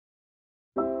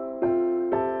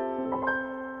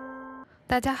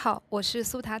大家好，我是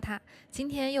苏塔塔，今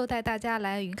天又带大家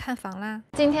来云看房啦。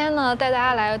今天呢，带大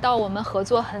家来到我们合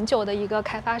作很久的一个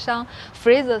开发商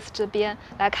Frasers 这边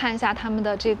来看一下他们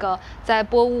的这个在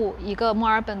波雾一个墨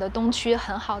尔本的东区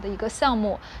很好的一个项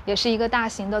目，也是一个大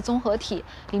型的综合体，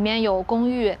里面有公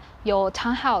寓，有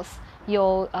townhouse，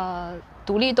 有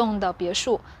独立栋的别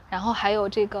墅，然后还有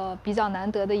这个比较难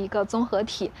得的一个综合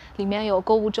体，里面有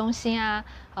购物中心啊、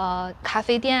咖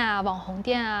啡店啊、网红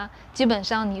店啊，基本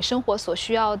上你生活所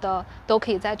需要的都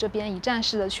可以在这边一站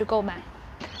式的去购买。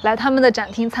来他们的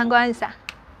展厅参观一下。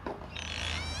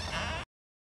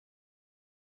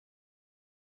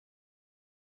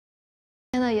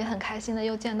今天呢也很开心的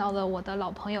又见到了我的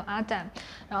老朋友阿丹，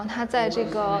然后他在这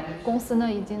个公司呢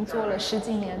已经做了10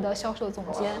几年的销售总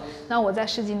监，那我在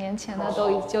10几年前呢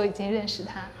就已经认识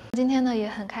他。今天呢也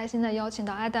很开心的邀请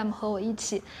到阿丹和我一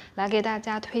起来给大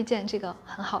家推荐这个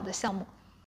很好的项目。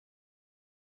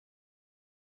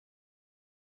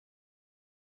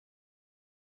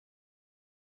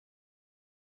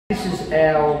This is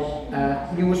our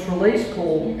newest release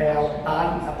called our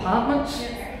Ardent Apartments,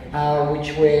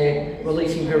 which we're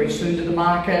releasing very soon to the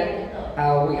market.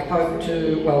 We hope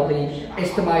to, well, the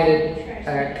estimated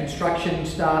construction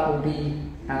start will be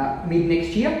mid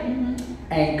next year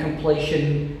and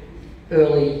completion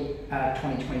early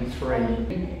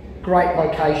 2023. Great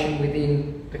location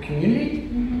within the community.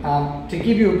 To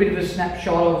give you a bit of a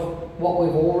snapshot of what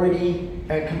we've already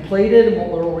completed and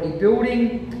what we're already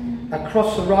building,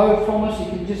 across the road from us, you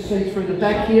can just see through the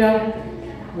back here,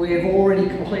 we've already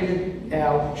completed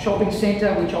our shopping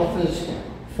centre, which offers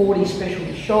 40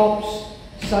 specialty shops,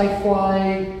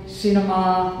 Safeway,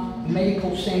 cinema,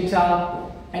 medical centre,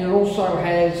 and it also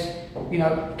has, you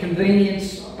know,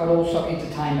 convenience, but also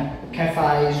entertainment,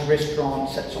 cafes,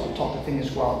 restaurants, that sort of type of thing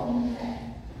as well.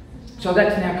 So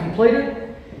that's now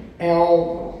completed.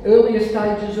 Our earlier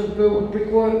stages of build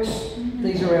brickworks,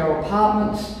 these are our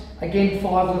apartments. Again,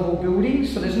 5-level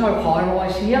buildings, so there's no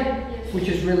high-rise here, which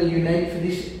is really unique for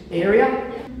this area.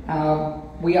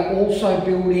 We are also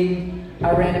building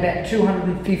around about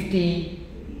 250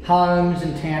 homes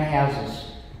and townhouses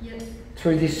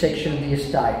through this section of the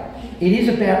estate. It is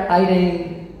about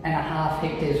 18.5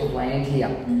 hectares of land here,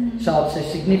 so it's a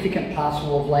significant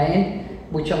parcel of land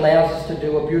which allows us to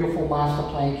do a beautiful master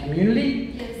plan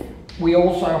community. We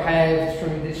also have,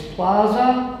 through this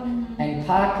plaza and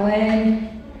parkland,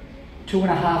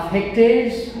 2.5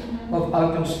 hectares of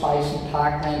open space and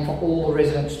parkland for all the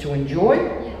residents to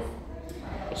enjoy.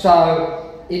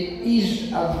 So it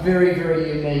is a very,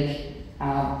 very unique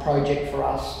project for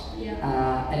us,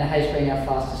 and it has been our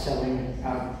fastest selling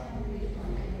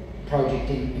project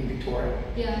in Victoria.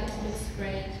 Yeah, it looks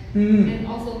great. And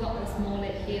also got a small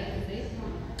lake here, is it?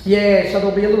 Yeah, so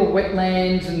there'll be a little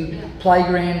wetlands and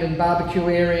playground and barbecue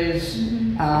areas,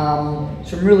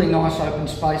 some really nice open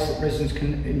space that residents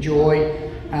can enjoy.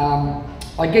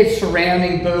 I guess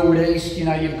surrounding Burwood East, you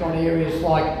know, you've got areas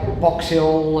like Box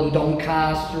Hill and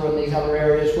Doncaster and these other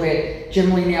areas where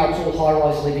generally now it's all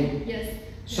high-rise living.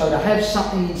 So to have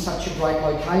something in such a great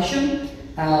location,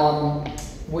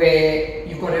 where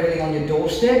you've got everything on your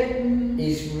doorstep,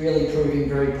 is really proving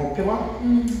very popular.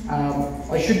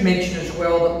 I should mention as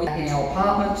well that within our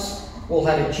apartments, we'll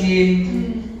have a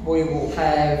gym, we will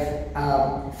have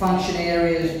function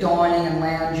areas, dining and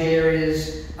lounge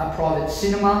areas, a private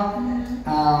cinema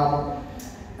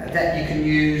that you can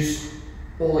use,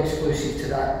 all exclusive to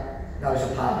those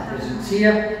apartment residents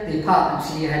here. The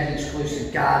apartments here have an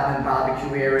exclusive garden and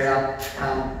barbecue area.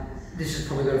 This has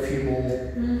probably got a few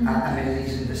more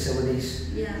amenities and facilities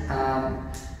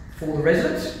for the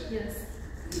residents.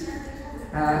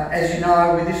 As you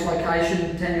know, with this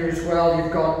location, Tanya, as well,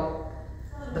 you've got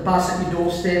the bus at your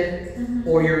doorstep,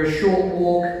 or you're a short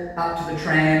walk up to the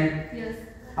tram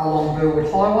along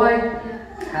Burwood Highway,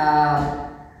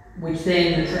 which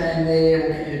then the tram there will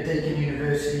get you to Deakin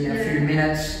University in a few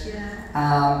minutes. You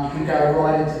can go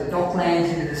right into the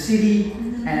docklands, into the city,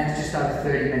 and it's just over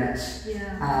 30 minutes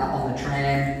on the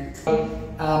tram.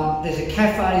 There's a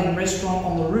cafe and restaurant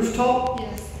on the rooftop,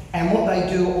 and what they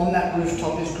do on that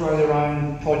rooftop is grow their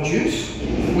own produce,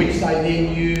 which they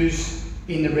then use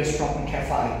in the restaurant and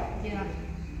cafe.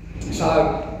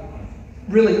 So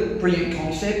really brilliant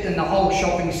concept, and the whole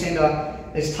shopping centre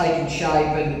has taken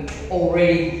shape, and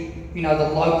already, you know, the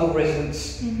local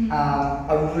residents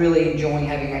are really enjoying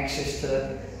having access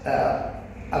to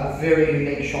a very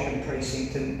unique shopping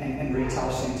precinct and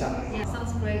retail centre.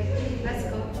 Sounds great. Let's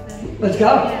go then. Let's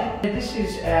go. This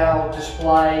is our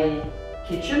display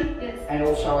kitchen and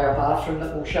also our bathroom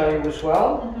that we'll show you as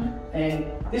well. And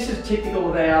this is typical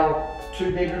of our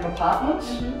 2-bedroom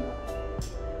apartments.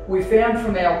 We found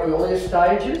from our earlier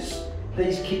stages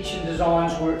these kitchen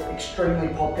designs were extremely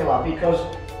popular because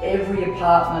every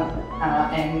apartment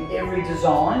and every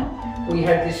design, we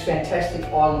have this fantastic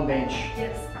island bench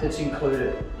that's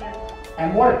included.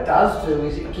 And what it does do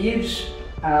is it gives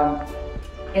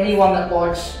anyone that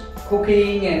likes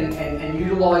cooking and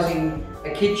utilising a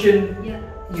kitchen,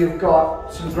 you've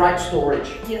got some great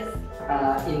storage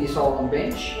in this island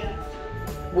bench.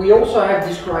 We also have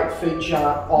this great feature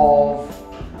of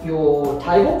your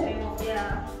table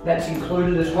that's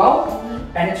included as well,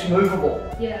 and it's movable.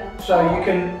 So you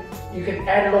can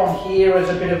add it on here as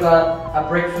a bit of a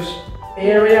breakfast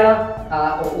area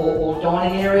or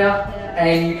dining area,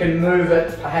 and you can move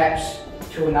it perhaps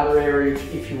to another area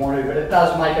if you want to, but it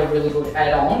does make a really good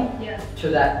add-on to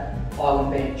that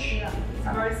island bench. It's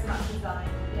a very smart design.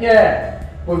 Yeah,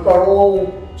 we've got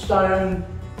all stone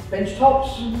bench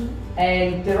tops,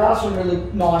 and there are some really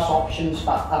nice options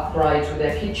for upgrades with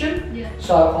our kitchen.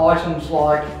 So items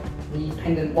like the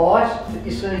pendant light that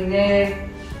you're seeing there,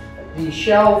 the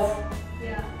shelf,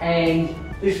 and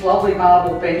this lovely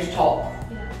marble bench top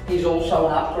is also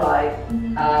an upgrade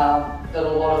that a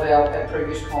lot of our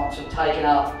previous clients have taken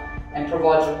up, and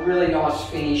provides a really nice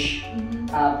finish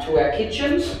to our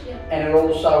kitchens, and it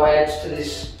also adds to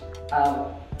this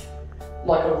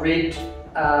like a red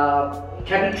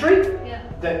cabinetry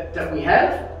that we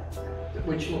have,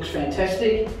 which looks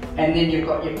fantastic. And then you've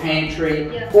got your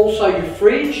pantry. Also your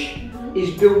fridge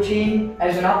is built in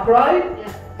as an upgrade,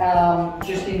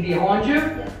 just in behind you.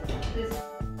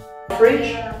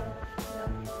 Fridge.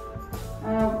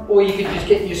 Or you could just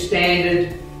get your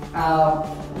standard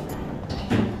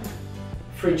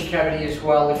fridge cavity as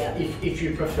well if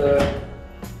you prefer.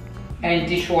 And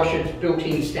dishwasher's built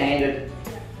in standard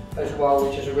as well,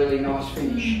 which is a really nice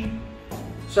finish.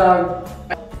 So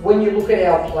when you look at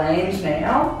our plans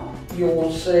now,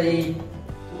 you'll see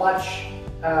much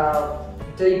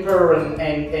deeper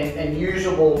and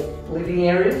usable living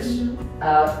areas.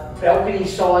 Balcony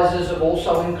sizes have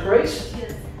also increased,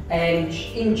 and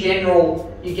in general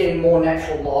you're getting more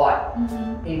natural light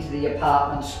into the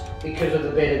apartments because of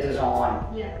the better design.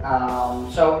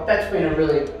 So that's been a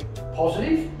real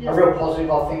positive,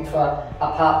 I think, for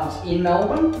apartments in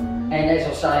Melbourne. And as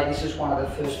I say, this is one of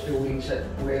the first buildings that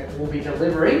we'll be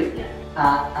delivering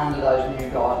under those new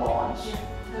guidelines.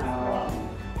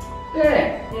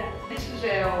 This is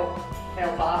our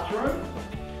bathroom,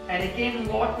 and again,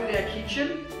 like with our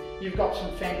kitchen, you've got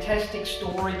some fantastic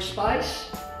storage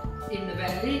space in the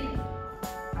vanity,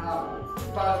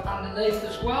 both underneath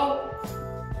as well,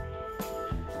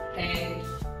 and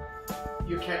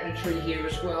your cabinetry here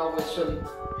as well with some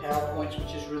power points,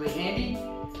 which is really handy.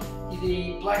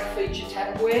 The black feature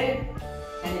tapware,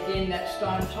 and again that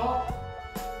stone top,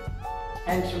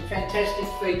 and some fantastic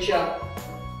feature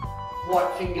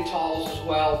white finger tiles as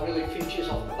well. Really finishes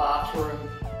off the bathroom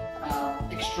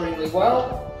extremely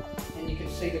well, and you can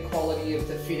see the quality of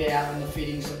the fit out and the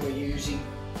fittings that we're using.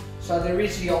 So there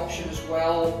is the option as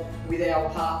well with our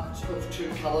apartments of two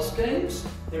colour schemes.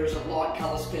 There is a light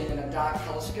colour scheme and a dark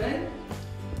colour scheme.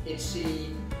 It's the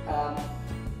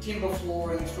timber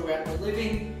flooring throughout the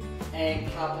living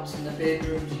and carpets in the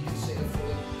bedrooms. You can see the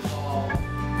full tile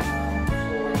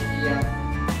flooring here.